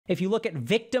If you look at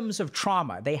victims of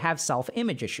trauma, they have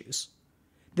self-image issues.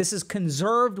 This is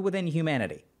conserved within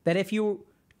humanity, that if you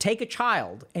take a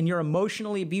child and you're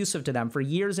emotionally abusive to them for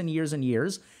years and years and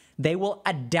years, they will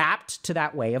adapt to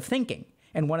that way of thinking.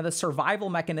 And one of the survival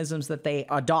mechanisms that they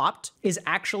adopt is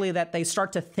actually that they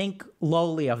start to think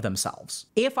lowly of themselves.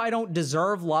 If I don't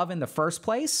deserve love in the first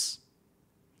place,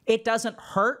 it doesn't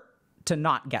hurt to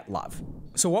not get love.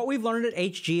 So what we've learned at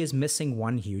HG is missing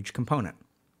one huge component.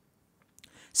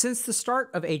 Since the start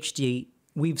of HG,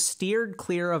 we've steered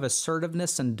clear of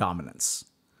assertiveness and dominance.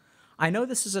 I know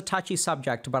this is a touchy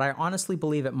subject, but I honestly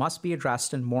believe it must be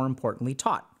addressed and, more importantly,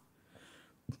 taught.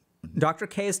 Dr.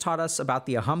 K has taught us about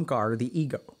the ahamkar, the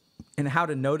ego, and how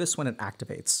to notice when it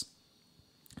activates.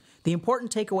 The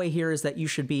important takeaway here is that you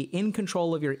should be in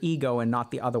control of your ego and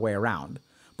not the other way around.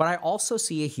 But I also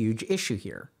see a huge issue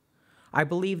here. I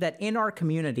believe that in our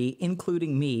community,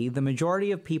 including me, the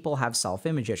majority of people have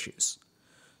self-image issues.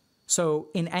 So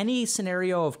in any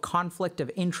scenario of conflict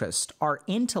of interest, our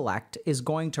intellect is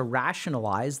going to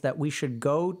rationalize that we should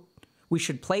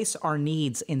place our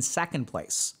needs in second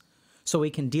place so we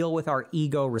can deal with our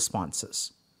ego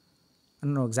responses. I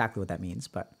don't know exactly what that means,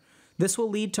 but this will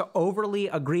lead to overly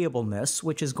agreeableness,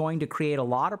 which is going to create a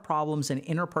lot of problems in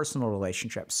interpersonal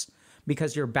relationships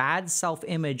because your bad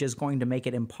self-image is going to make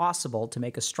it impossible to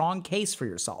make a strong case for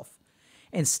yourself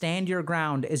and stand your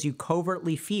ground as you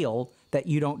covertly feel that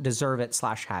you don't deserve it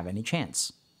 / have any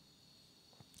chance.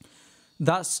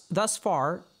 Thus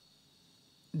far,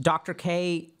 Dr.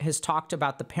 K has talked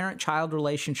about the parent-child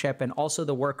relationship and also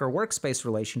the worker-workspace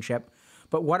relationship,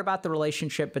 but what about the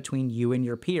relationship between you and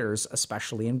your peers,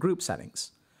 especially in group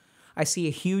settings? I see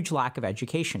a huge lack of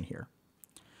education here.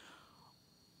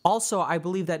 Also, I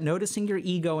believe that noticing your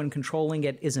ego and controlling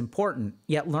it is important,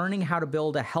 yet learning how to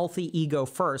build a healthy ego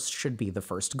first should be the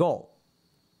first goal.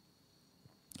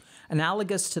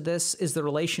 Analogous to this is the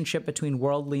relationship between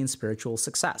worldly and spiritual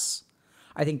success.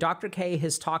 I think Dr. K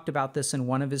has talked about this in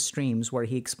one of his streams where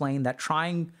he explained that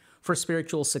trying for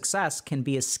spiritual success can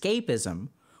be escapism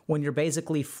when you're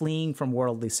basically fleeing from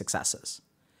worldly successes.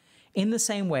 In the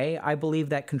same way, I believe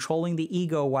that controlling the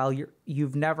ego while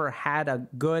you've never had a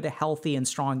good, healthy, and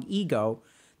strong ego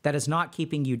that is not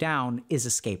keeping you down is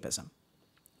escapism.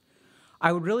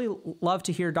 I would really love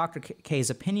to hear Dr. K's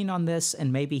opinion on this,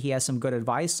 and maybe he has some good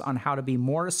advice on how to be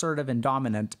more assertive and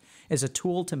dominant as a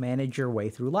tool to manage your way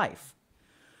through life.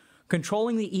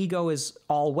 Controlling the ego is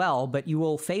all well, but you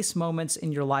will face moments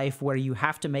in your life where you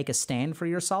have to make a stand for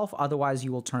yourself, otherwise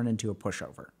you will turn into a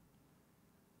pushover.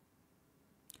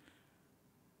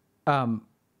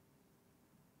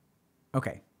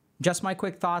 Okay, just my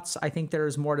quick thoughts. I think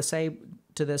there's more to say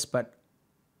to this, but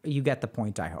you get the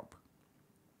point, I hope.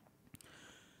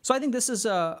 So I think this is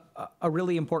a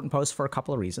really important post for a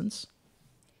couple of reasons.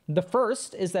 The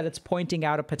first is that it's pointing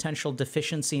out a potential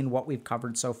deficiency in what we've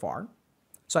covered so far.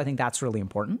 So I think that's really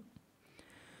important.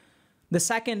 The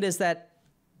second is that,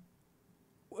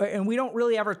 and we don't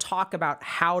really ever talk about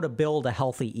how to build a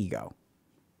healthy ego.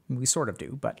 We sort of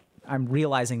do, but I'm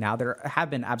realizing now there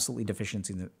have been absolutely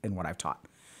deficiencies in what I've taught.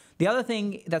 The other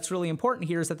thing that's really important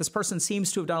here is that this person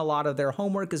seems to have done a lot of their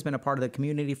homework, has been a part of the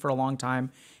community for a long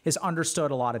time, has understood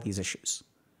a lot of these issues.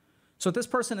 So what this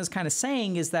person is kind of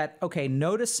saying is that, okay,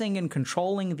 noticing and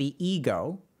controlling the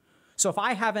ego. So if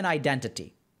I have an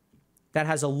identity that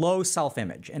has a low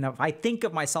self-image, and if I think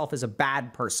of myself as a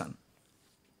bad person,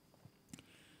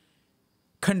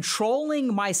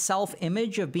 controlling my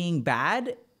self-image of being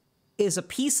bad is a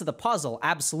piece of the puzzle,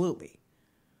 absolutely.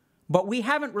 But we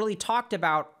haven't really talked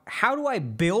about how do I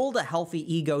build a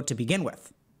healthy ego to begin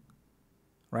with,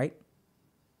 right?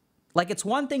 Like, it's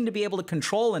one thing to be able to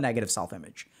control a negative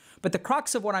self-image, but the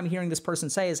crux of what I'm hearing this person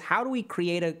say is how do we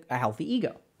create a healthy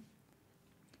ego?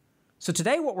 So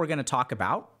today what we're going to talk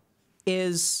about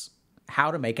is how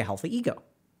to make a healthy ego.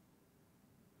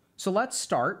 So let's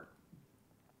start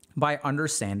by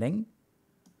understanding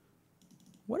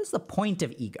what is the point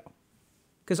of ego?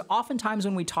 Because oftentimes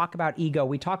when we talk about ego,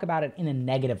 we talk about it in a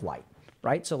negative light,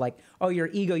 right? So like, oh, your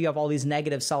ego, you have all these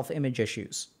negative self-image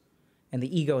issues, and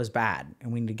the ego is bad,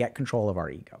 and we need to get control of our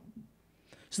ego.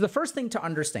 So the first thing to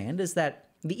understand is that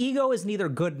the ego is neither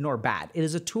good nor bad. It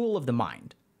is a tool of the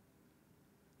mind.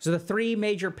 So the three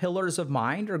major pillars of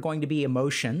mind are going to be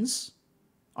emotions,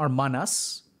 our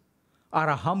manas, our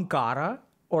ahamkara,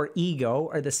 or ego,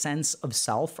 or the sense of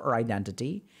self or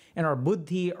identity, and our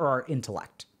buddhi, or our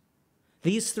intellect.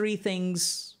 These three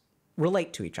things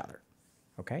relate to each other,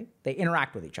 okay? They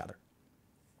interact with each other.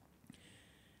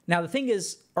 Now, the thing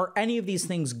is, are any of these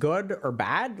things good or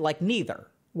bad? Like, neither.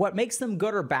 What makes them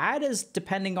good or bad is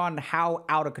depending on how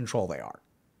out of control they are.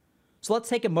 So let's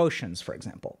take emotions, for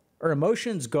example. Are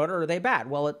emotions good or are they bad?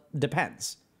 Well, it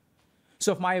depends.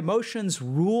 So if my emotions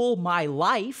rule my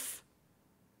life,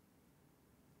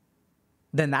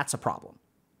 then that's a problem.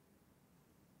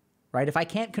 Right? If I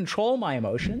can't control my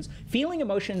emotions, feeling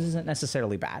emotions isn't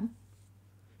necessarily bad.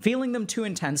 Feeling them too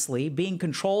intensely, being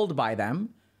controlled by them,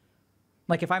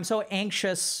 like if I'm so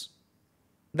anxious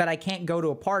that I can't go to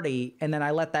a party and then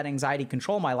I let that anxiety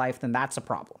control my life, then that's a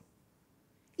problem.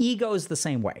 Ego is the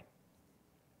same way.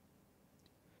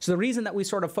 So the reason that we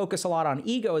sort of focus a lot on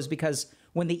ego is because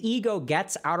when the ego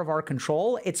gets out of our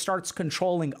control, it starts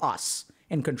controlling us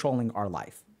and controlling our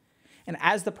life. And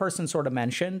as the person sort of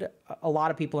mentioned, a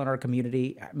lot of people in our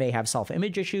community may have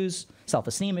self-image issues,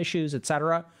 self-esteem issues,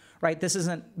 etc. Right? This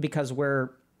isn't because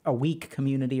we're a weak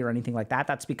community or anything like that.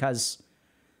 That's because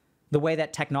the way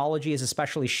that technology is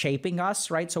especially shaping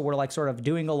us, right? So we're like sort of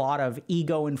doing a lot of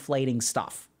ego-inflating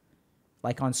stuff.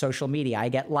 Like on social media, I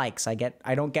get likes. I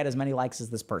don't get as many likes as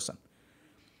this person.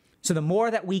 So the more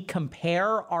that we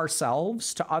compare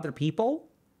ourselves to other people,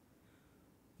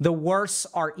 the worse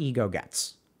our ego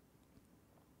gets.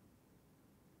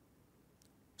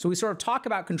 So we sort of talk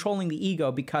about controlling the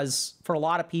ego because for a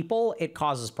lot of people, it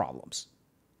causes problems.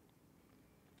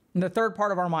 And the third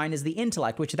part of our mind is the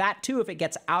intellect, which that too, if it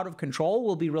gets out of control,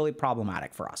 will be really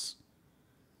problematic for us.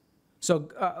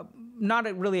 So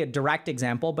not really a direct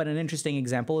example, but an interesting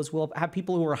example is we'll have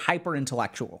people who are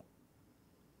hyper-intellectual.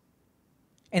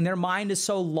 And their mind is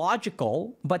so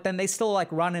logical, but then they still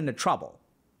like run into trouble.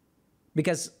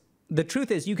 Because the truth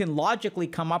is you can logically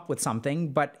come up with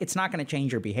something, but it's not going to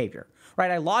change your behavior, right?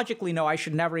 I logically know I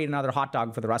should never eat another hot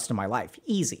dog for the rest of my life.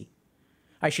 Easy.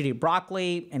 I should eat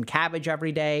broccoli and cabbage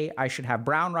every day. I should have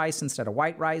brown rice instead of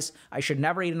white rice. I should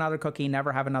never eat another cookie,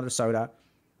 never have another soda.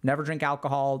 Never drink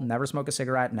alcohol, never smoke a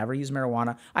cigarette, never use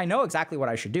marijuana. I know exactly what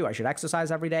I should do. I should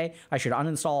exercise every day. I should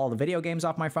uninstall all the video games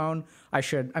off my phone.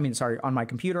 On my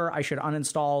computer. I should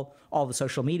uninstall all the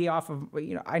social media off of,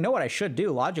 I know what I should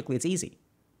do. Logically, it's easy.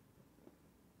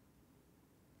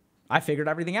 I figured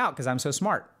everything out because I'm so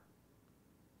smart.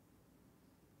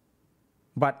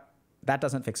 But that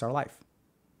doesn't fix our life.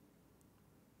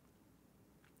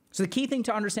 So the key thing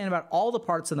to understand about all the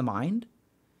parts of the mind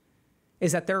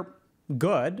is that they're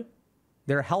good,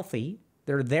 they're healthy,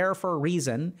 they're there for a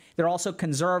reason. They're also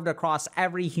conserved across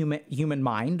every human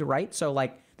mind, right? So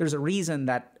like there's a reason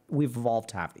that we've evolved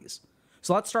to have these.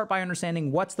 So let's start by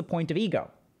understanding what's the point of ego.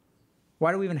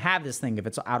 Why do we even have this thing if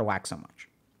it's out of whack so much?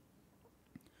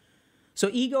 So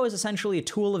ego is essentially a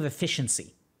tool of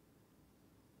efficiency.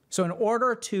 So in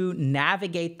order to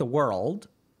navigate the world,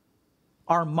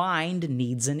 our mind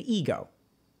needs an ego.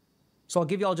 So I'll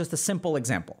give you all just a simple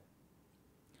example.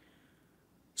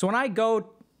 So when I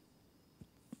go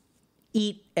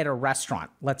eat at a restaurant,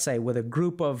 let's say with a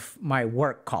group of my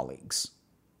work colleagues,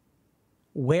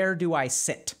 where do I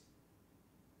sit?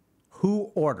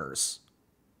 Who orders?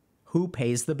 Who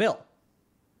pays the bill?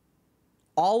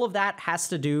 All of that has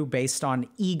to do based on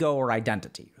ego or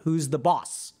identity. Who's the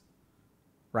boss?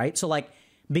 Right? So like,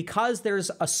 because there's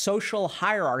a social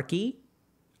hierarchy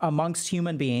amongst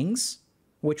human beings,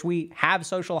 which we have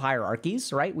social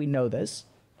hierarchies, right? We know this.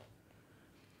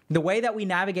 The way that we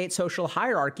navigate social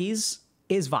hierarchies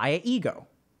is via ego.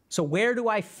 So where do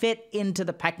I fit into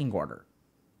the pecking order?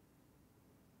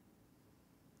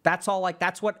 That's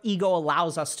what ego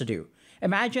allows us to do.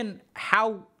 Imagine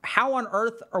how on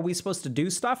earth are we supposed to do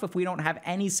stuff if we don't have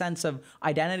any sense of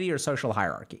identity or social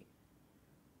hierarchy?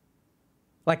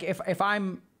 Like if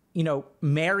I'm,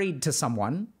 married to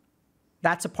someone,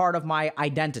 that's a part of my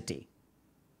identity.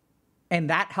 And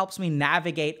that helps me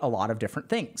navigate a lot of different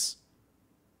things.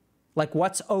 Like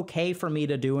what's okay for me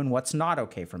to do and what's not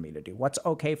okay for me to do. What's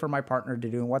okay for my partner to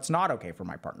do and what's not okay for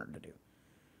my partner to do.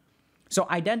 So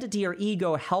identity or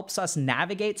ego helps us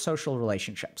navigate social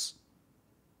relationships,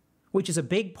 which is a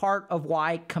big part of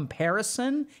why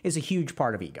comparison is a huge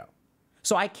part of ego.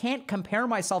 So I can't compare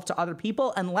myself to other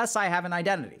people unless I have an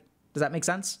identity. Does that make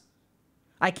sense?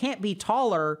 I can't be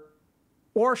taller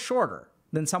or shorter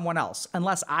than someone else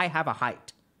unless I have a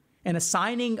height. And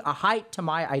assigning a height to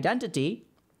my identity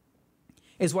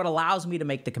is what allows me to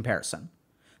make the comparison.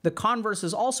 The converse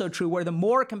is also true, where the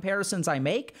more comparisons I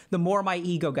make, the more my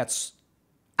ego gets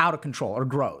out of control or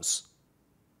grows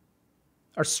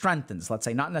or strengthens, let's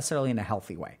say, not necessarily in a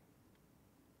healthy way.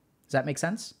 Does that make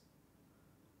sense?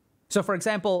 So for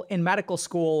example, in medical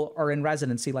school or in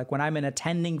residency, like when I'm an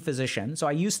attending physician, so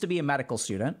I used to be a medical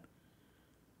student.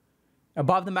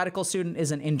 Above the medical student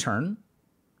is an intern.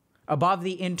 Above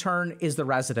the intern is the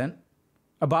resident.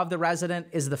 Above the resident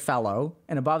is the fellow,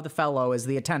 and above the fellow is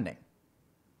the attending.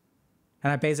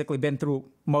 And I've basically been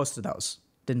through most of those.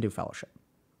 Didn't do fellowship.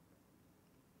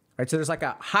 right? So there's like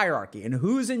a hierarchy and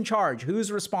who's in charge,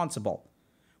 who's responsible.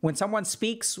 When someone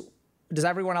speaks, does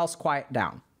everyone else quiet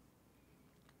down?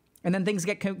 And then things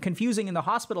get confusing in the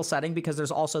hospital setting because there's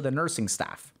also the nursing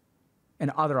staff and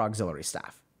other auxiliary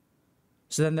staff.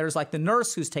 So then there's like the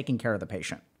nurse who's taking care of the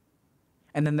patient.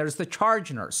 And then there's the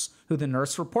charge nurse who the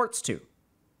nurse reports to.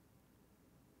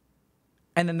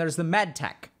 And then there's the med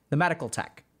tech, the medical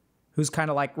tech, who's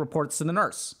kind of like reports to the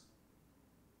nurse.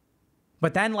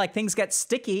 But then like things get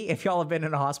sticky if y'all have been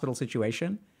in a hospital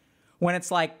situation when it's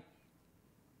like,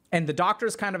 and the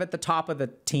doctor's kind of at the top of the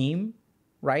team,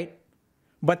 right?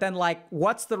 But then like,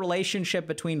 what's the relationship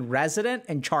between resident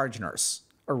and charge nurse,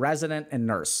 or resident and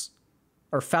nurse,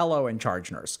 or fellow and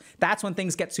charge nurse? That's when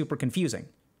things get super confusing.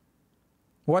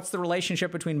 What's the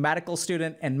relationship between medical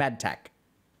student and med tech?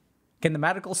 Can the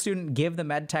medical student give the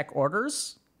med tech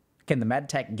orders? Can the med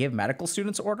tech give medical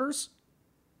students orders?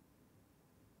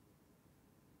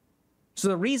 So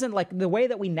the reason, like the way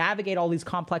that we navigate all these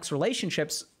complex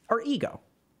relationships are ego.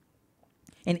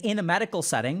 And in a medical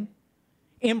setting,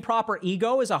 improper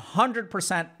ego is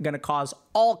 100% going to cause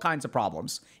all kinds of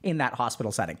problems in that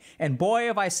hospital setting. And boy,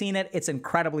 have I seen it. It's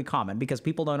incredibly common because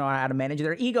people don't know how to manage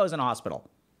their egos in a hospital.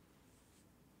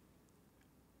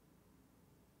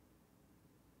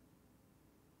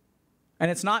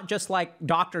 And it's not just like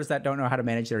doctors that don't know how to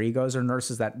manage their egos or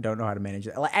nurses that don't know how to manage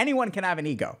it. Like anyone can have an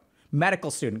ego.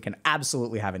 Medical student can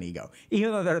absolutely have an ego,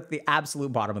 even though they're at the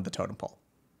absolute bottom of the totem pole.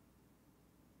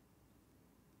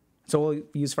 So we'll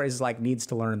use phrases like needs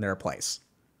to learn their place.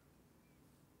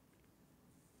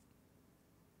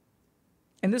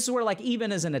 And this is where, like,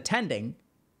 even as an attending,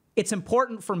 it's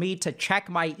important for me to check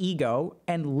my ego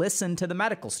and listen to the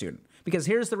medical student. Because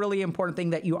here's the really important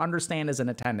thing that you understand as an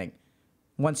attending,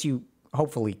 once you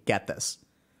hopefully get this.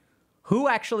 Who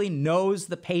actually knows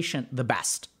the patient the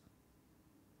best?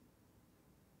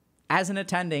 As an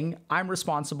attending, I'm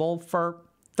responsible for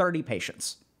 30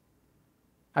 patients.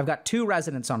 I've got 2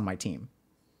 residents on my team.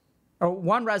 Or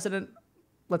one resident,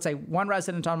 let's say 1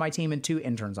 resident on my team and 2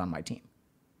 interns on my team.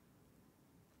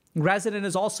 Resident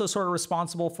is also sort of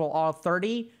responsible for all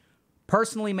 30,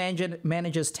 personally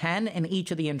manages 10, and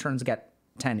each of the interns get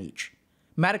 10 each.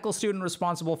 Medical student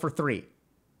responsible for 3.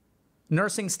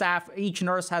 Nursing staff, each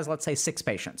nurse has, let's say, 6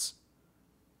 patients.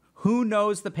 Who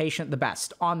knows the patient the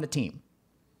best on the team?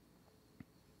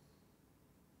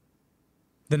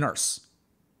 The nurse.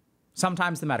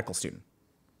 Sometimes the medical student.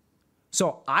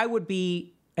 So I would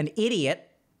be an idiot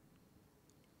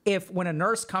if when a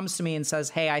nurse comes to me and says,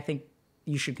 hey, I think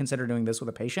you should consider doing this with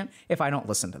a patient, if I don't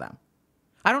listen to them.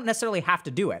 I don't necessarily have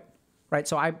to do it, right?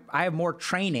 So I have more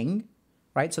training,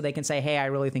 right? So they can say, hey, I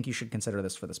really think you should consider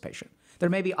this for this patient. There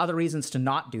may be other reasons to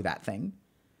not do that thing.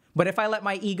 But if I let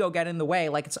my ego get in the way,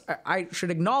 like I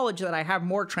should acknowledge that I have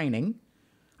more training.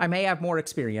 I may have more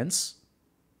experience.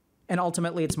 And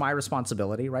ultimately, it's my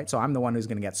responsibility, right? So I'm the one who's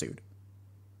going to get sued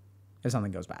if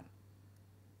something goes bad.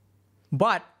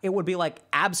 But it would be like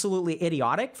absolutely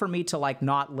idiotic for me to like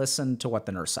not listen to what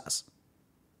the nurse says.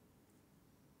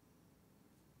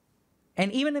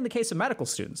 And even in the case of medical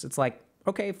students, it's like,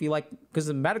 okay, if you like, because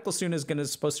the medical student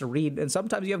is supposed to read, and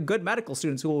sometimes you have good medical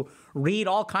students who will read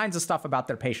all kinds of stuff about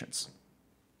their patients.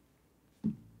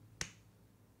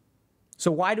 So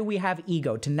why do we have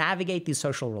ego? To navigate these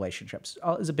social relationships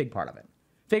is a big part of it.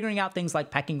 Figuring out things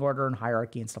like pecking order and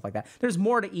hierarchy and stuff like that. There's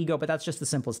more to ego, but that's just the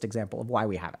simplest example of why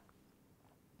we have it.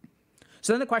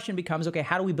 So then the question becomes, okay,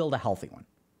 how do we build a healthy one?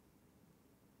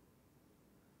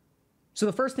 So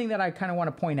the first thing that I kind of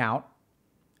want to point out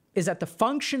is that the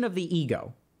function of the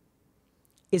ego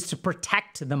is to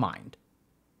protect the mind.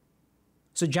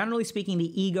 So generally speaking,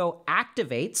 the ego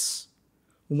activates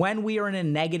when we are in a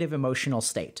negative emotional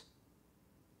state.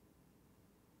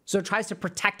 So it tries to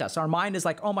protect us. Our mind is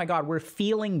like, oh my God, we're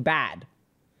feeling bad.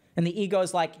 And the ego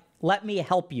is like, let me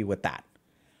help you with that.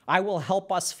 I will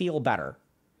help us feel better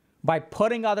by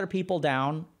putting other people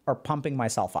down or pumping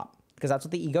myself up. Because that's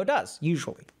what the ego does,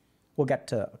 usually. We'll get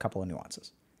to a couple of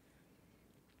nuances.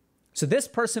 So this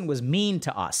person was mean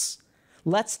to us.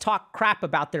 Let's talk crap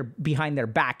about behind their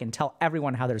back and tell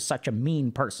everyone how they're such a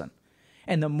mean person.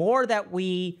 And the more that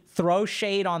we throw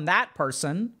shade on that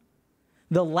person,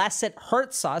 the less it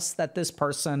hurts us that this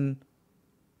person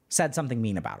said something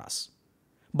mean about us.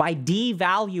 By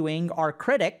devaluing our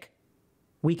critic,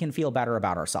 we can feel better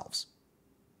about ourselves.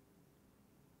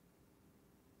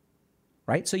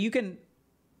 Right? So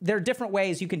there are different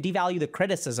ways you can devalue the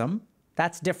criticism.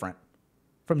 That's different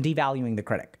from devaluing the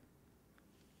critic.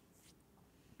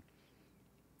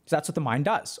 So that's what the mind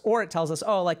does. Or it tells us,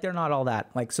 oh, like they're not all that.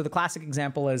 Like, so the classic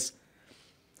example is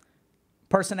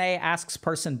person A asks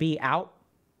person B out.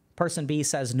 Person B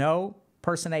says no.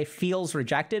 person A feels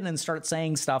rejected and starts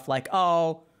saying stuff like,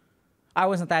 oh, I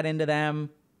wasn't that into them.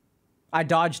 I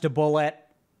dodged a bullet.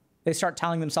 They start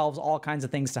telling themselves all kinds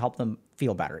of things to help them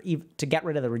feel better, to get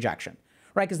rid of the rejection,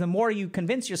 right? Because the more you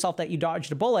convince yourself that you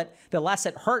dodged a bullet, the less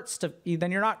it hurts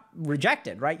then you're not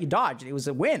rejected, right? You dodged. It was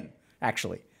a win,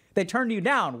 actually. They turned you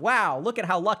down. Wow, look at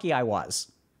how lucky I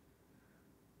was.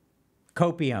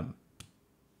 Copium.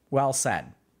 Well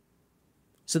said.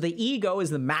 So the ego is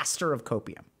the master of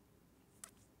copium.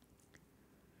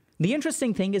 The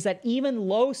interesting thing is that even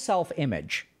low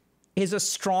self-image is a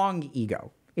strong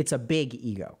ego. It's a big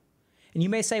ego. And you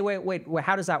may say, wait,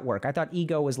 how does that work? I thought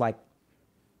ego was like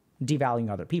devaluing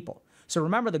other people. So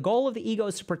remember, the goal of the ego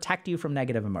is to protect you from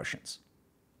negative emotions.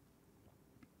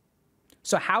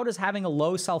 So how does having a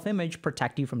low self-image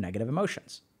protect you from negative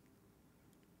emotions?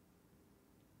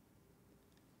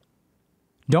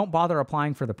 Don't bother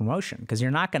applying for the promotion because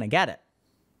you're not going to get it.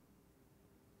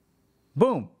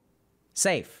 Boom.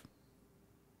 Safe.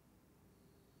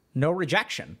 No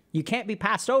rejection. You can't be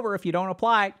passed over if you don't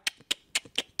apply.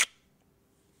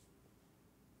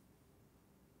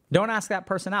 Don't ask that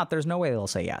person out. There's no way they'll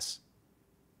say yes.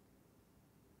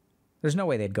 There's no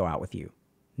way they'd go out with you.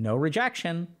 No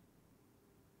rejection.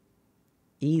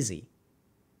 Easy.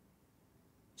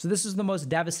 So this is the most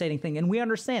devastating thing. And we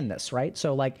understand this, right?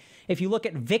 So like, if you look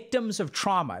at victims of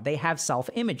trauma, they have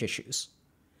self-image issues.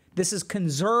 This is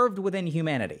conserved within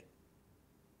humanity.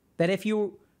 That if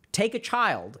you take a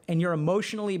child and you're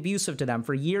emotionally abusive to them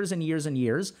for years and years and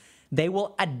years, they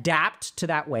will adapt to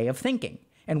that way of thinking.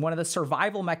 And one of the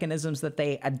survival mechanisms that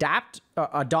they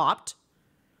adopt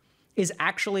is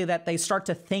actually that they start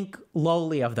to think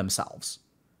lowly of themselves.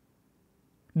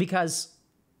 Because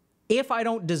if I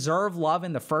don't deserve love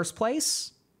in the first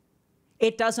place,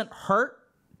 it doesn't hurt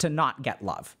to not get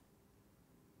love.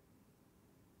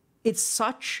 It's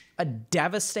such a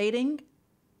devastating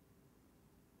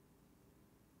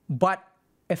but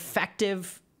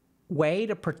effective way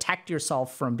to protect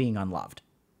yourself from being unloved.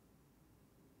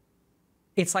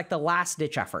 It's like the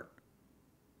last-ditch effort.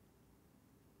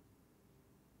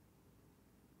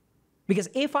 Because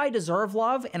if I deserve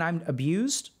love and I'm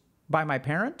abused by my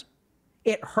parent,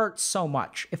 it hurts so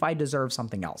much if I deserve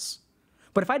something else.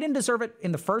 But if I didn't deserve it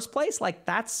in the first place, like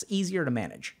that's easier to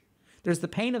manage. There's the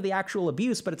pain of the actual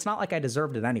abuse, but it's not like I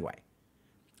deserved it anyway.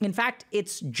 In fact,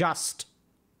 it's just.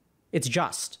 It's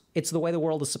just. It's the way the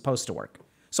world is supposed to work.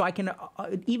 So I can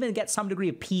even get some degree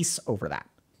of peace over that.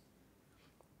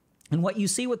 And what you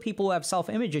see with people who have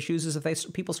self-image issues is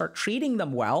if people start treating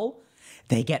them well,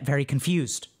 they get very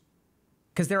confused.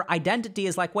 Because their identity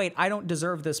is like, wait, I don't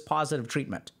deserve this positive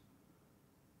treatment.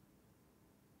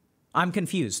 I'm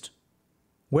confused.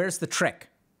 Where's the trick?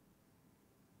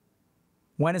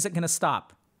 When is it going to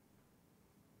stop?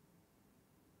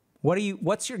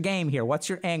 What's your game here? What's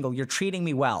your angle? You're treating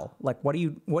me well. Like, what are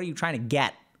you trying to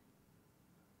get?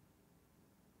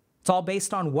 It's all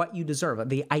based on what you deserve,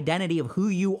 the identity of who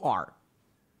you are.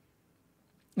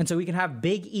 And so we can have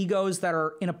big egos that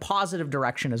are in a positive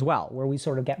direction as well, where we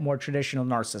sort of get more traditional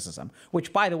narcissism,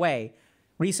 which, by the way,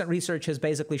 recent research has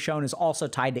basically shown is also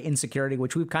tied to insecurity,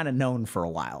 which we've kind of known for a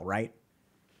while, right?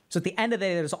 So at the end of the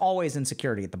day, there's always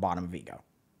insecurity at the bottom of ego.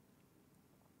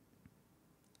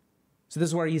 So this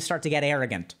is where you start to get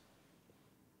arrogant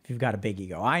if you've got a big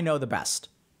ego. I know the best.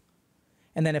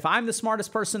 And then if I'm the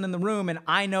smartest person in the room and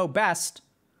I know best,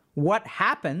 what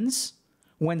happens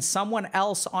when someone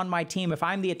else on my team, if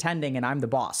I'm the attending and I'm the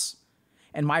boss,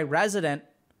 and my resident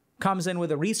comes in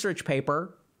with a research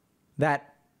paper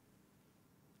that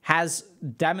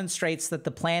demonstrates that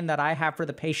the plan that I have for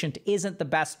the patient isn't the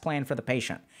best plan for the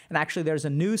patient. And actually there's a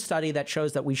new study that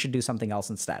shows that we should do something else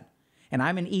instead. And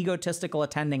I'm an egotistical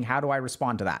attending. How do I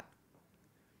respond to that?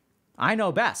 I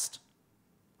know best.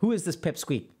 Who is this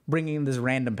pipsqueak bringing in this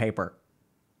random paper?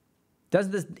 Does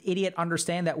this idiot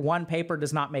understand that one paper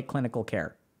does not make clinical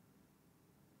care?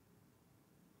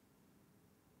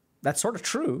 That's sort of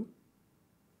true,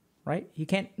 right? You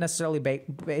can't necessarily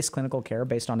base clinical care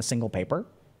based on a single paper.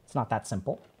 It's not that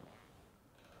simple.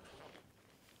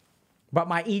 But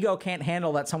my ego can't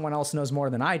handle that someone else knows more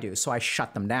than I do, so I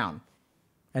shut them down.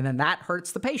 And then that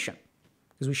hurts the patient,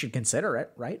 because we should consider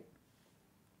it, right?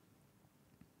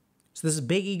 So this is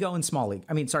big ego and small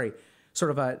ego.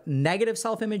 Sort of a negative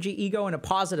self-image ego and a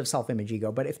positive self-image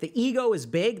ego. But if the ego is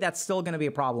big, that's still going to be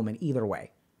a problem in either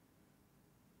way.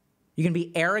 You can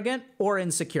be arrogant or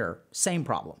insecure. Same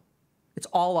problem. It's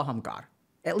all ahamkar,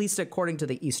 at least according to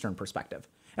the Eastern perspective.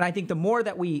 And I think the more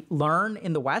that we learn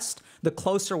in the West, the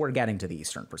closer we're getting to the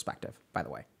Eastern perspective, by the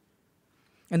way.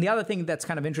 And the other thing that's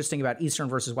kind of interesting about Eastern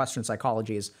versus Western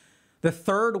psychology is The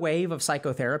third wave of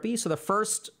psychotherapy, so the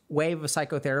first wave of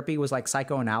psychotherapy was like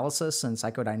psychoanalysis and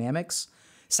psychodynamics.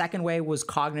 Second wave was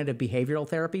cognitive behavioral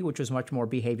therapy, which was much more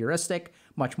behavioristic,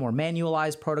 much more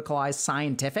manualized, protocolized,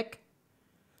 scientific.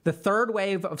 The third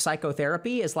wave of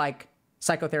psychotherapy is like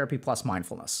psychotherapy plus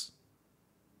mindfulness.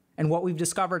 And what we've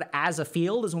discovered as a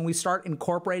field is when we start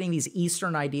incorporating these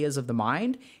Eastern ideas of the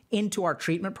mind into our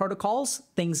treatment protocols,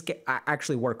 things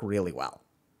actually work really well.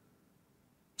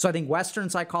 So I think Western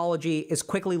psychology is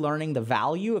quickly learning the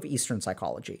value of Eastern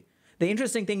psychology. The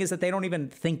interesting thing is that they don't even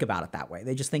think about it that way.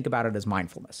 They just think about it as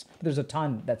mindfulness. There's a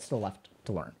ton that's still left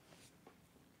to learn.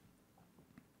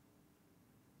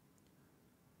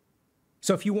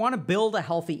 So if you want to build a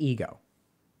healthy ego,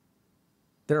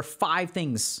 there are 5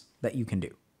 things that you can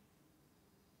do.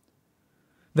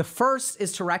 The first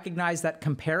is to recognize that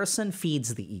comparison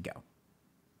feeds the ego.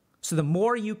 So the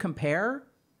more you compare,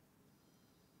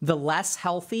 the less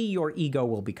healthy your ego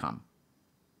will become.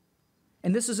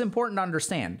 And this is important to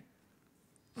understand.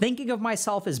 Thinking of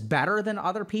myself as better than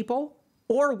other people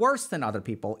or worse than other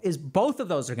people is both of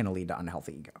those are going to lead to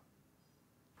unhealthy ego,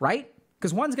 right?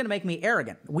 Because one's going to make me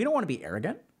arrogant. We don't want to be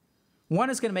arrogant. One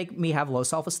is going to make me have low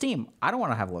self-esteem. I don't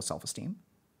want to have low self-esteem.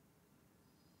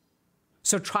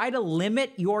 So try to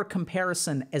limit your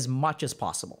comparison as much as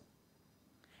possible.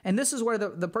 And this is where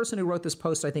the person who wrote this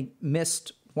post, I think,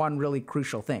 missed one really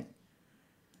crucial thing,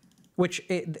 which,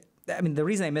 the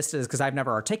reason they missed it is because I've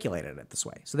never articulated it this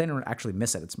way. So they didn't actually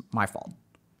miss it. It's my fault.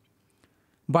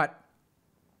 But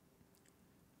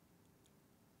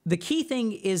the key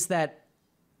thing is that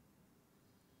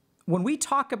when we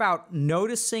talk about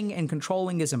noticing and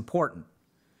controlling is important,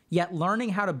 yet learning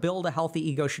how to build a healthy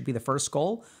ego should be the first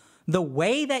goal. The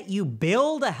way that you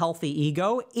build a healthy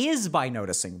ego is by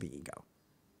noticing the ego.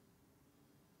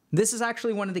 This is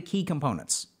actually one of the key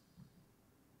components.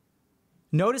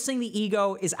 Noticing the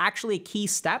ego is actually a key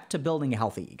step to building a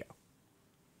healthy ego.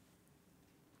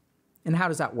 And how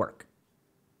does that work?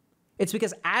 It's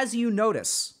because as you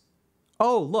notice,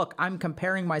 oh, look, I'm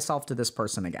comparing myself to this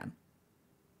person again.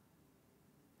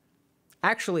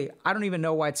 Actually, I don't even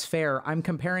know why it's fair. I'm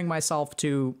comparing myself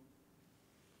to,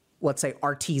 let's say,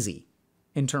 Arteezy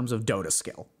in terms of Dota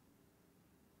skill.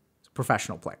 He's a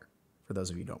professional player, for those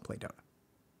of you who don't play Dota.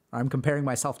 I'm comparing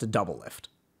myself to Doublelift.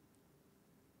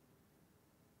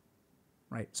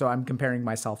 Right? So I'm comparing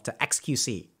myself to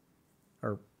XQC,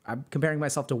 or I'm comparing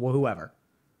myself to whoever.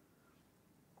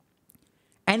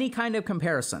 Any kind of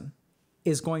comparison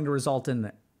is going to result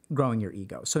in growing your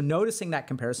ego. So noticing that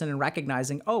comparison and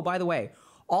recognizing, oh, by the way,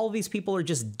 all of these people are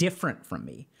just different from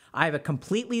me. I have a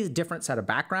completely different set of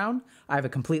background. I have a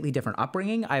completely different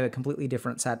upbringing. I have a completely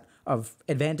different set of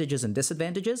advantages and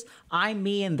disadvantages. I'm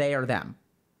me and they are them.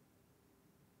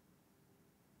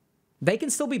 They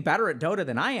can still be better at Dota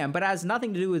than I am, but it has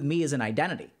nothing to do with me as an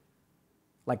identity.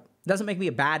 Like, it doesn't make me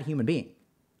a bad human being.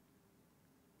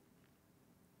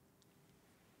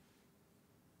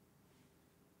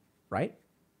 Right?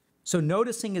 So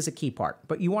noticing is a key part,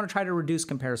 but you want to try to reduce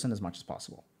comparison as much as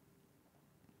possible.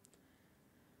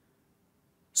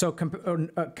 So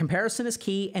comparison is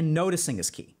key and noticing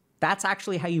is key. That's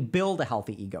actually how you build a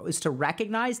healthy ego, is to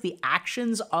recognize the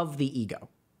actions of the ego.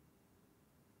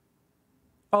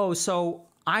 Oh, so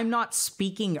I'm not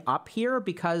speaking up here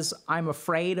because I'm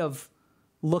afraid of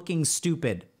looking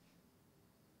stupid.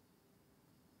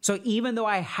 So even though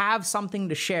I have something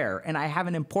to share and I have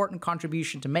an important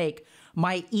contribution to make,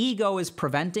 my ego is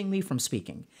preventing me from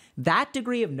speaking. That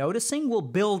degree of noticing will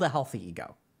build a healthy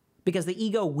ego because the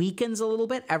ego weakens a little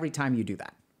bit every time you do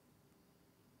that.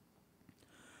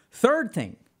 Third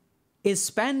thing is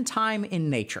spend time in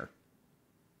nature.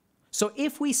 So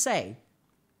if we say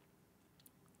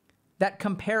that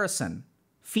comparison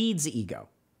feeds the ego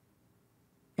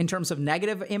in terms of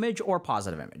negative image or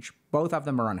positive image, both of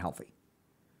them are unhealthy.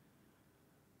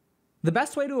 The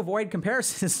best way to avoid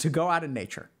comparison is to go out in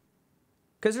nature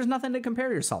because there's nothing to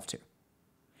compare yourself to.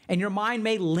 And your mind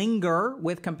may linger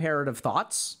with comparative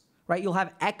thoughts, right? You'll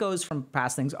have echoes from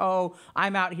past things. Oh,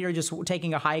 I'm out here just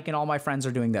taking a hike and all my friends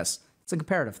are doing this. It's a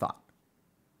comparative thought.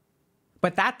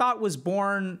 But that thought was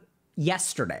born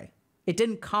yesterday. It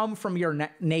didn't come from your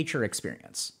nature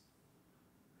experience.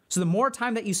 So the more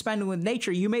time that you spend with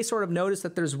nature, you may sort of notice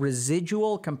that there's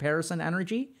residual comparison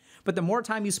energy, but the more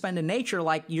time you spend in nature,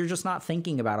 like you're just not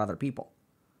thinking about other people.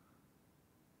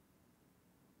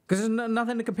 Because there's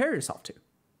nothing to compare yourself to.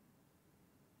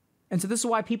 And so this is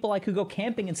why people like who go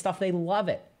camping and stuff, they love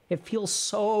it. It feels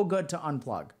so good to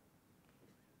unplug.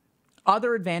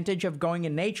 Other advantage of going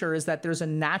in nature is that there's a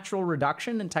natural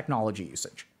reduction in technology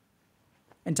usage.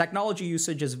 And technology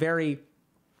usage is very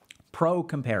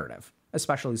pro-comparative,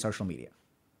 especially social media.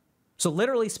 So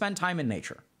literally spend time in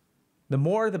nature. The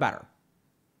more, the better.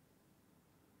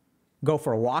 Go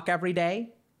for a walk every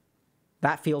day.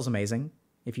 That feels amazing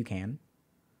if you can.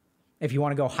 If you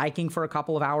want to go hiking for a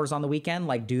couple of hours on the weekend,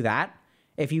 like do that.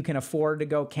 If you can afford to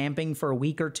go camping for a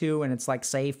week or two and it's like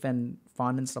safe and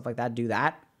fun and stuff like that, do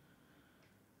that.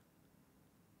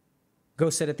 Go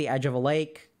sit at the edge of a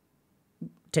lake,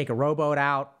 take a rowboat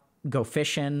out, go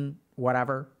fishing,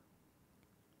 whatever.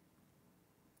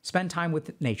 Spend time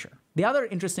with nature. The other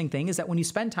interesting thing is that when you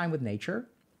spend time with nature,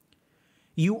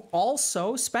 you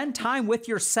also spend time with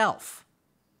yourself.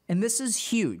 And this is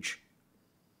huge.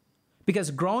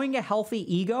 Because growing a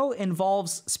healthy ego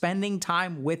involves spending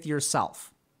time with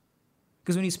yourself.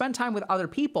 Because when you spend time with other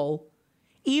people,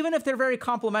 even if they're very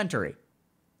complimentary,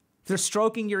 if they're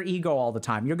stroking your ego all the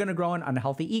time, you're going to grow an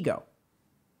unhealthy ego.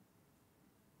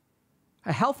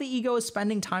 A healthy ego is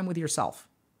spending time with yourself.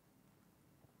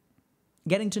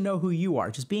 Getting to know who you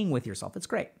are, just being with yourself. It's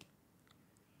great.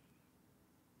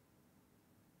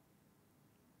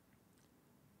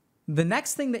 The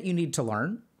next thing that you need to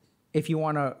learn if you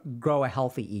want to grow a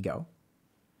healthy ego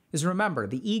is remember,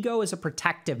 the ego is a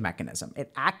protective mechanism.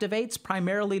 It activates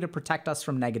primarily to protect us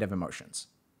from negative emotions.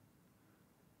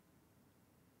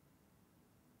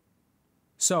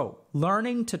 So,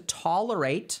 learning to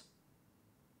tolerate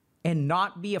and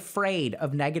not be afraid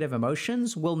of negative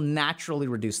emotions will naturally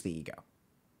reduce the ego.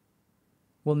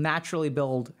 Will naturally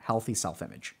build healthy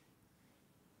self-image.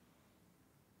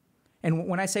 And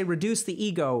when I say reduce the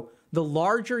ego, the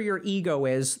larger your ego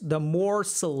is, the more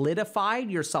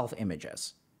solidified your self-image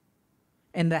is.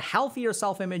 And the healthier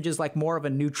self-image is like more of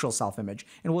a neutral self-image.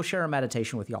 And we'll share a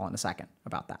meditation with y'all in a second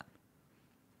about that.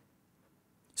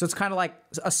 So it's kind of like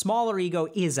a smaller ego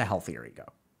is a healthier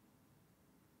ego,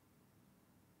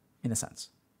 in a sense.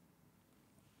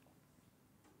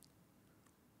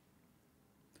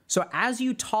 So as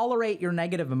you tolerate your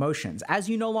negative emotions, as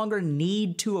you no longer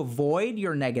need to avoid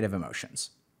your negative emotions,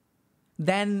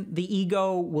 then the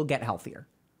ego will get healthier.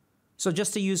 So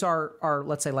just to use our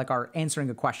let's say like our answering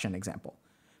a question example.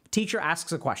 Teacher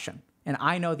asks a question and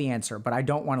I know the answer, but I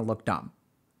don't want to look dumb.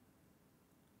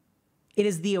 It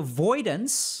is the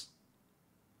avoidance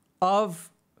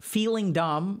of feeling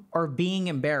dumb or being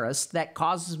embarrassed that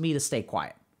causes me to stay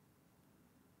quiet.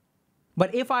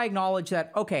 But if I acknowledge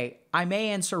that, okay, I may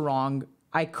answer wrong,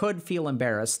 I could feel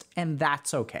embarrassed, and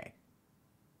that's okay.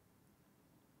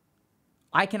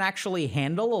 I can actually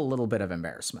handle a little bit of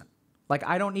embarrassment. Like,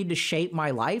 I don't need to shape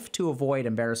my life to avoid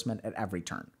embarrassment at every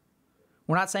turn.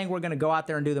 We're not saying we're going to go out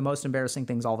there and do the most embarrassing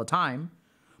things all the time,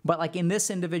 but like in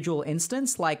this individual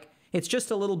instance, like it's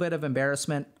just a little bit of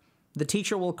embarrassment. The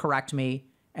teacher will correct me,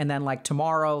 and then like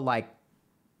tomorrow, like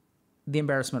the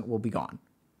embarrassment will be gone.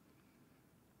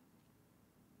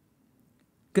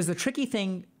 Because the tricky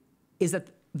thing is that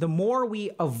the more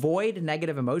we avoid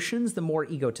negative emotions, the more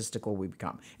egotistical we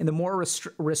become, and the more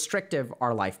restrictive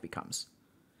our life becomes.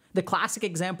 The classic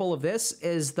example of this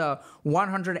is the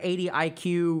 180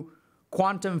 IQ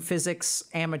quantum physics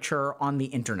amateur on the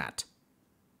internet.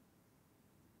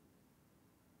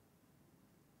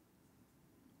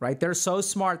 Right? They're so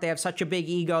smart. They have such a big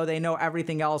ego. They know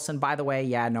everything else. And by the way,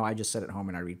 yeah, no, I just sit at home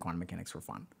and I read quantum mechanics for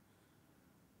fun.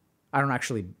 I don't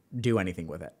actually do anything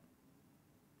with it.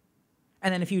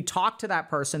 And then if you talk to that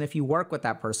person, if you work with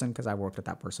that person, because I worked with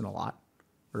that person a lot,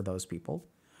 or those people,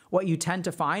 what you tend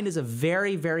to find is a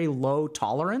very, very low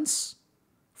tolerance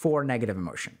for negative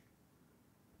emotion.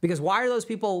 Because why are those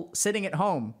people sitting at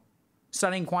home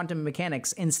studying quantum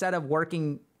mechanics instead of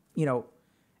working, you know,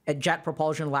 at jet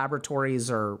propulsion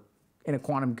laboratories or in a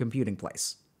quantum computing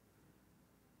place?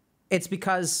 It's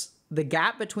because the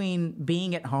gap between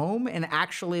being at home and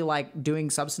actually like doing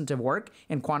substantive work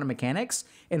in quantum mechanics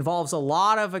involves a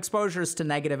lot of exposures to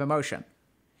negative emotion,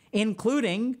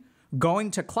 including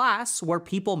going to class where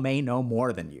people may know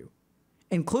more than you,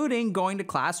 including going to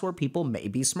class where people may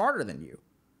be smarter than you.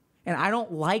 And I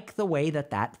don't like the way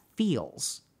that that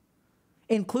feels,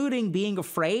 including being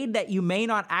afraid that you may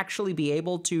not actually be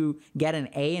able to get an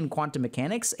A in quantum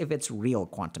mechanics if it's real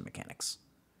quantum mechanics.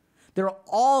 There are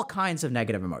all kinds of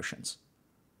negative emotions.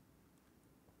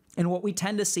 And what we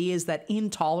tend to see is that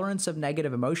intolerance of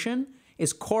negative emotion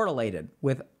is correlated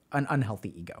with an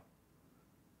unhealthy ego.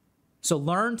 So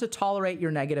learn to tolerate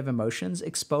your negative emotions,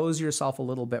 expose yourself a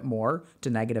little bit more to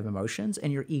negative emotions,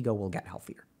 and your ego will get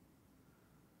healthier.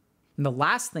 And the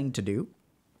last thing to do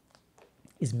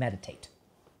is meditate.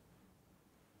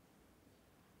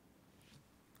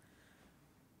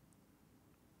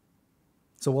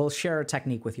 So we'll share a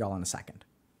technique with y'all in a second.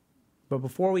 But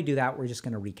before we do that, we're just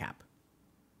going to recap.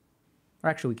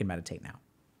 Or actually, we can meditate now.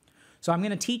 So I'm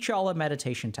going to teach y'all a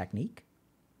meditation technique.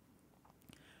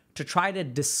 to try to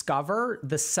discover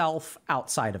the self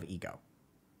outside of ego.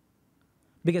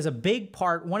 Because a big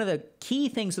part, one of the key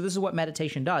things, so this is what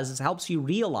meditation does, is it helps you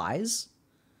realize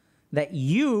that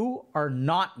you are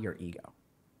not your ego.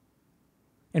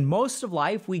 In most of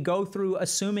life, we go through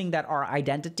assuming that our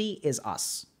identity is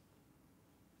us.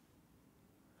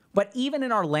 But even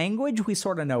in our language, we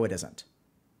sort of know it isn't.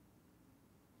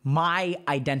 My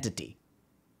identity.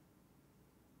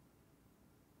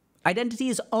 Identity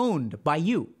is owned by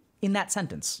you in that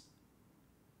sentence.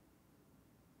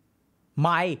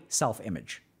 My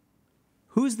self-image.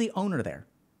 Who's the owner there?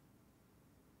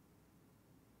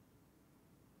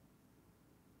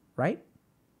 Right?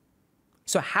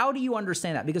 So how do you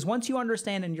understand that? Because once you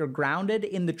understand and you're grounded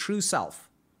in the true self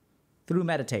through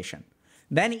meditation,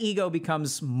 then ego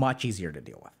becomes much easier to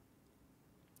deal with.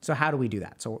 So how do we do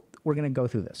that? So we're going to go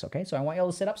through this, okay? So I want you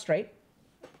all to sit up straight.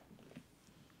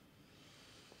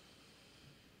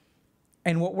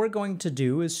 And what we're going to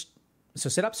do is, so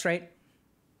sit up straight,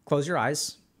 close your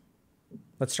eyes.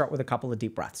 Let's start with a couple of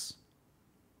deep breaths.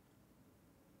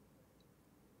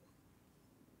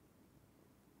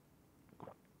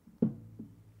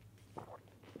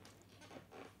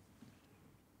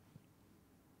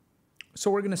 So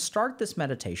we're going to start this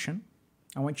meditation.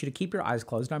 I want you to keep your eyes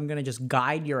closed. I'm going to just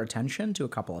guide your attention to a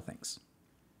couple of things.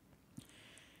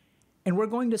 And we're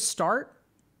going to start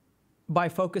by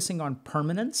focusing on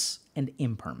permanence and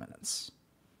impermanence.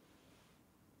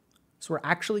 So we're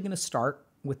actually going to start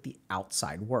with the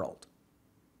outside world.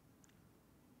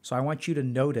 So I want you to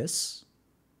notice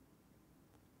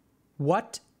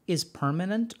what is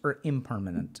permanent or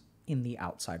impermanent in the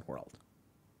outside world.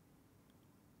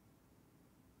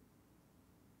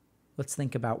 Let's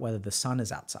think about whether the sun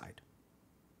is outside.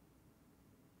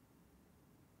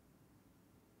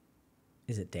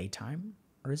 Is it daytime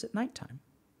or is it nighttime?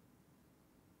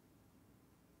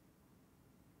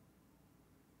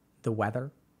 The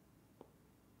weather.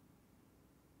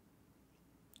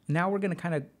 Now we're going to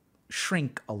kind of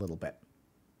shrink a little bit,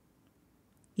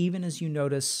 even as you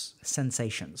notice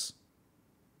sensations.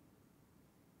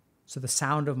 So the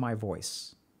sound of my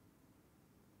voice.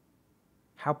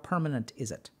 How permanent is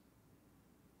it?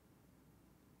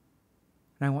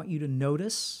 And I want you to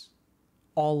notice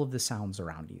all of the sounds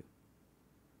around you.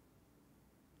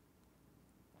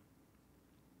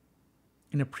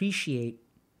 And appreciate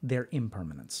their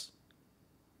impermanence.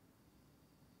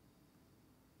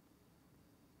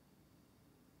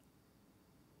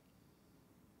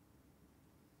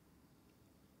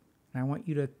 And I want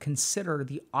you to consider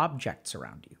the objects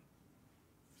around you.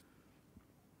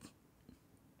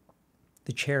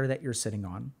 The chair that you're sitting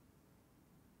on.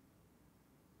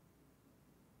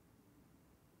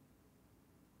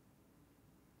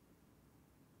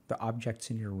 The objects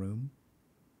in your room.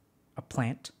 A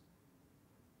plant.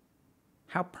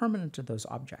 How permanent are those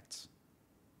objects?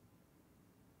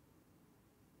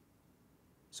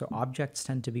 So objects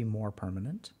tend to be more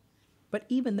permanent. But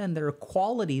even then, there are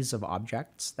qualities of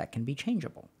objects that can be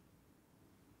changeable.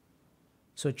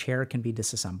 So a chair can be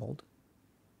disassembled.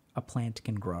 A plant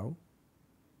can grow.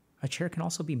 A chair can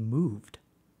also be moved.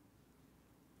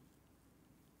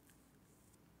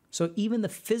 So even the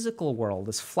physical world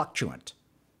is fluctuant.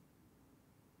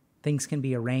 Things can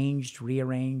be arranged,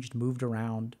 rearranged, moved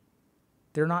around.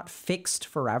 They're not fixed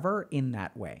forever in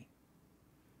that way.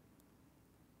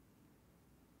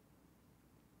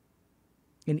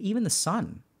 And even the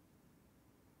sun.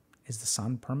 Is the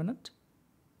sun permanent?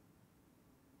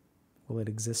 Will it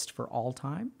exist for all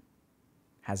time?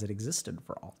 Has it existed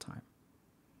for all time?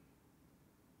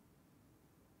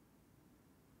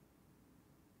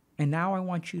 And now I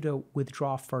want you to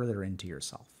withdraw further into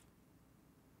yourself.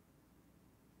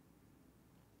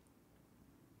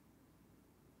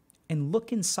 And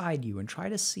look inside you and try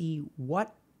to see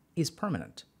what is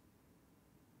permanent.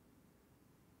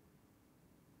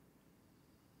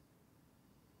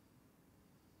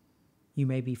 You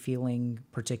may be feeling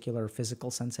particular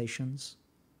physical sensations,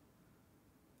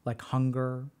 like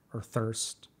hunger or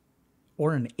thirst,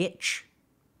 or an itch.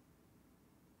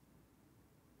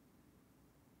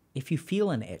 If you feel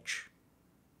an itch,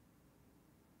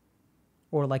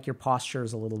 or like your posture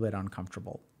is a little bit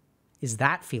uncomfortable, is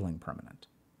that feeling permanent?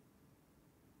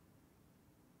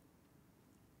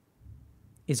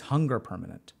 Is hunger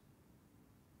permanent?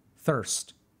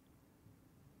 Thirst?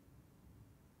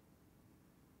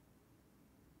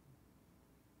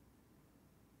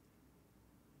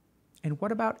 And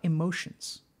what about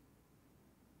emotions?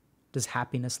 Does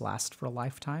happiness last for a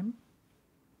lifetime?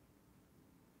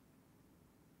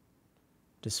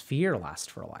 Does fear last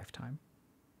for a lifetime?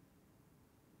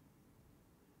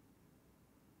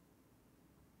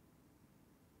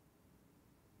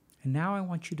 And now I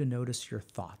want you to notice your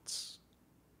thoughts.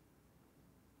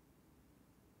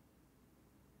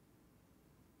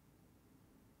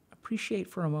 Appreciate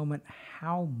for a moment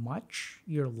how much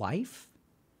your life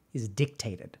is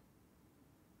dictated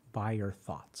by your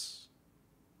thoughts.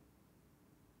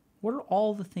 What are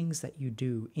all the things that you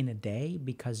do in a day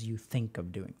because you think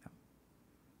of doing them?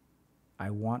 I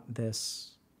want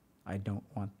this. I don't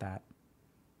want that.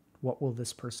 What will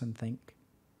this person think?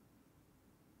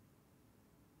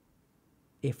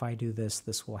 If I do this,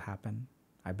 this will happen.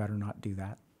 I better not do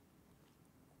that.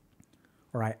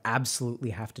 Or I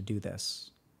absolutely have to do this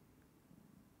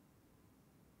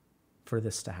for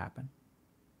this to happen.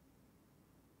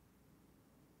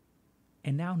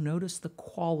 And now notice the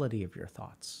quality of your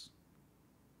thoughts.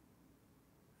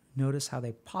 Notice how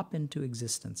they pop into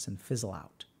existence and fizzle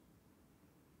out.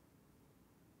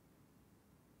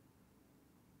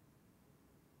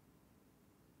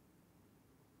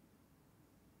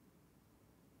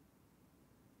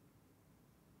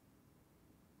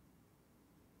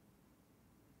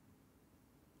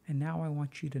 And now I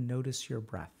want you to notice your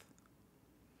breath.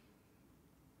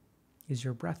 Is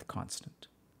your breath constant?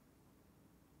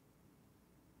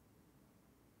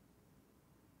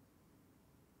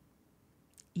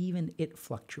 Even it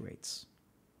fluctuates.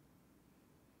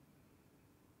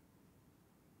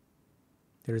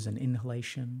 There's an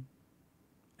inhalation,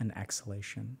 an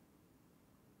exhalation.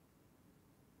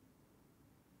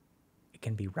 It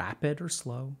can be rapid or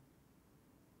slow,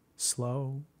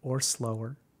 slow or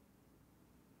slower.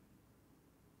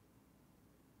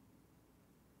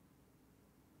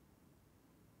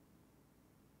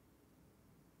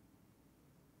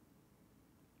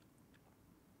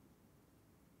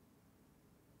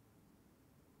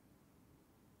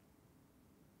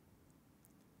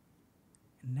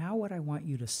 Now what I want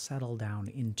you to settle down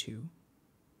into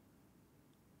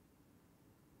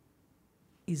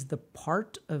is the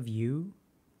part of you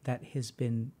that has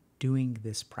been doing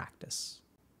this practice.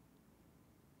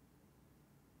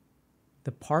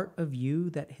 The part of you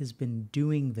that has been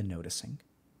doing the noticing.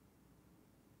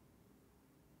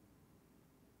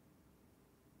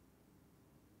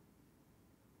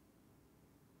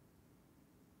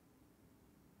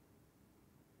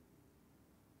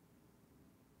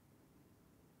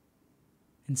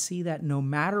 And see that no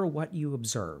matter what you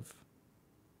observe,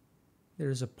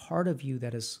 there's a part of you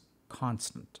that is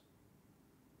constant.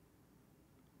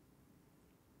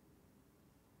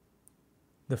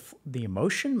 The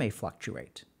emotion may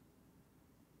fluctuate,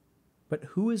 but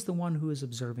who is the one who is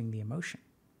observing the emotion?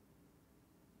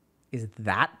 Is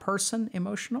that person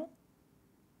emotional?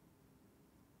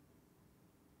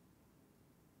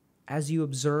 As you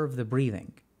observe the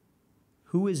breathing,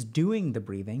 who is doing the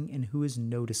breathing and who is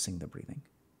noticing the breathing?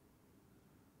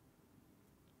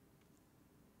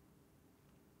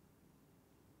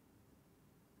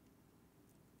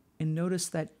 And notice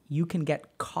that you can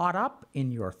get caught up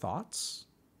in your thoughts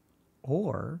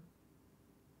or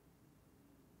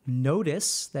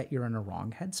notice that you're in a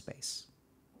wrong headspace.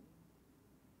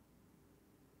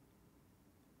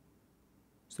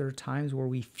 So there are times where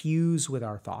we fuse with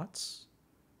our thoughts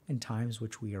and times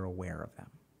which we are aware of them.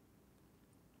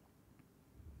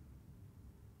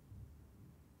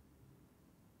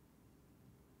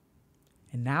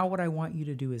 And now what I want you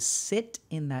to do is sit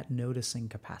in that noticing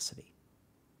capacity.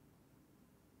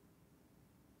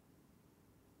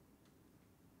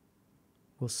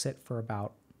 We'll sit for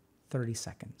about 30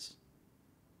 seconds.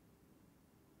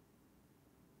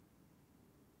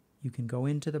 You can go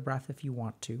into the breath if you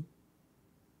want to.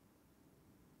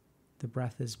 The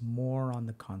breath is more on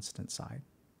the constant side.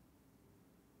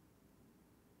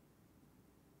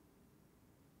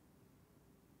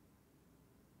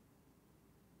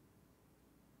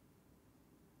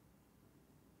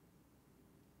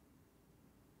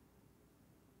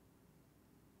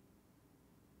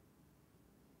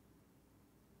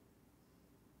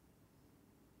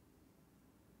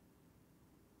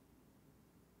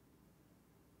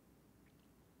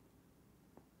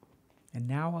 And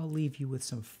now I'll leave you with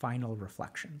some final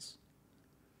reflections.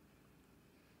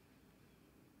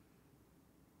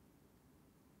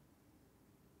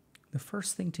 The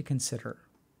first thing to consider,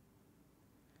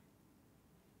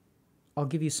 I'll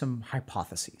give you some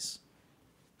hypotheses.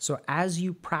 So as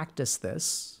you practice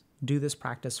this, do this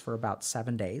practice for about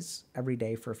 7 days, every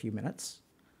day for a few minutes,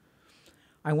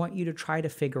 I want you to try to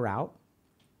figure out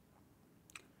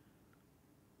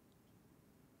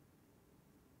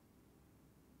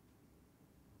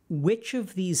which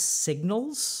of these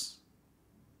signals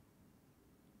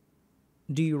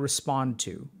do you respond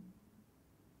to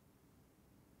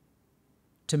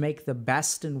make the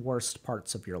best and worst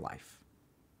parts of your life?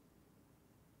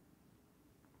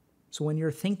 So when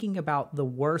you're thinking about the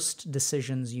worst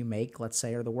decisions you make, let's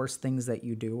say, or the worst things that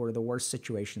you do, or the worst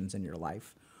situations in your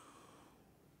life,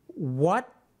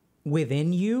 what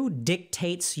within you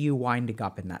dictates you winding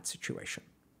up in that situation?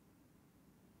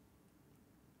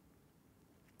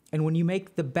 And when you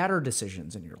make the better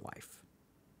decisions in your life,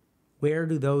 where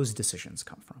do those decisions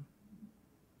come from?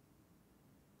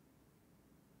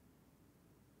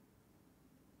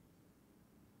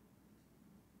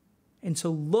 And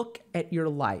so look at your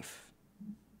life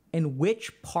and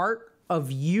which part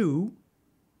of you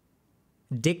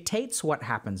dictates what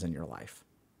happens in your life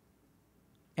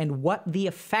and what the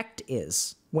effect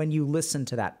is when you listen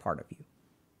to that part of you.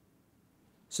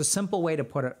 So a simple way to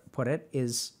put it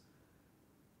is,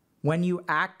 when you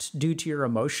act due to your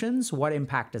emotions, what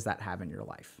impact does that have in your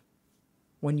life?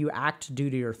 When you act due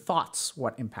to your thoughts,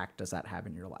 what impact does that have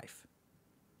in your life?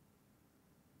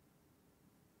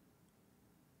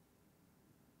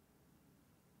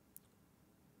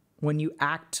 When you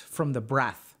act from the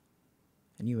breath,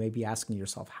 and you may be asking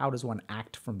yourself, how does one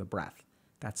act from the breath?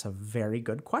 That's a very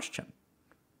good question.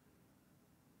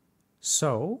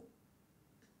 So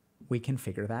we can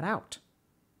figure that out.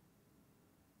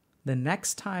 The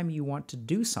next time you want to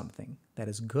do something that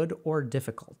is good or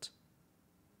difficult,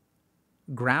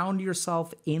 ground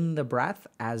yourself in the breath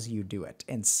as you do it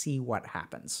and see what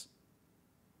happens.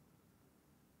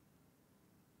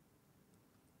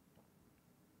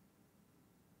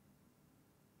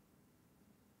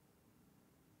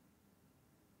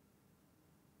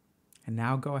 And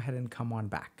now go ahead and come on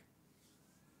back.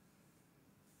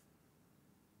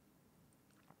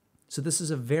 So this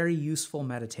is a very useful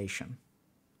meditation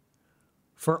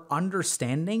for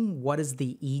understanding what is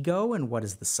the ego and what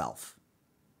is the self.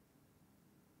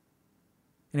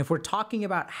 And if we're talking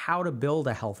about how to build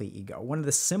a healthy ego, one of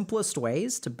the simplest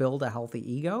ways to build a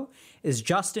healthy ego is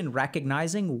just in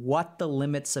recognizing what the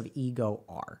limits of ego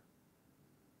are.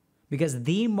 Because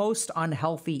the most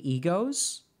unhealthy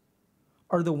egos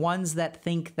are the ones that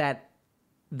think that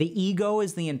the ego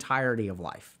is the entirety of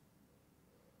life.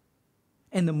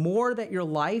 And the more that your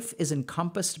life is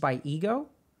encompassed by ego,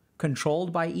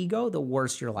 controlled by ego, the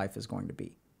worse your life is going to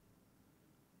be.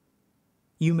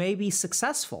 You may be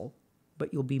successful,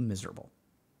 but you'll be miserable.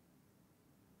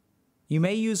 You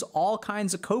may use all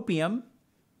kinds of copium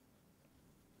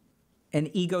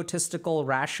and egotistical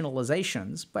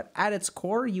rationalizations, but at its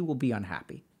core, you will be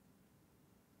unhappy.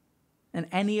 And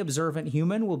any observant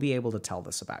human will be able to tell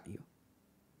this about you.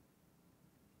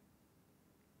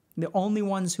 The only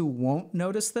ones who won't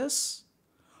notice this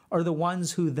are the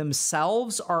ones who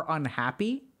themselves are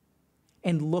unhappy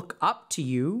and look up to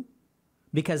you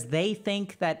because they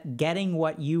think that getting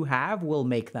what you have will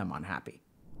make them unhappy.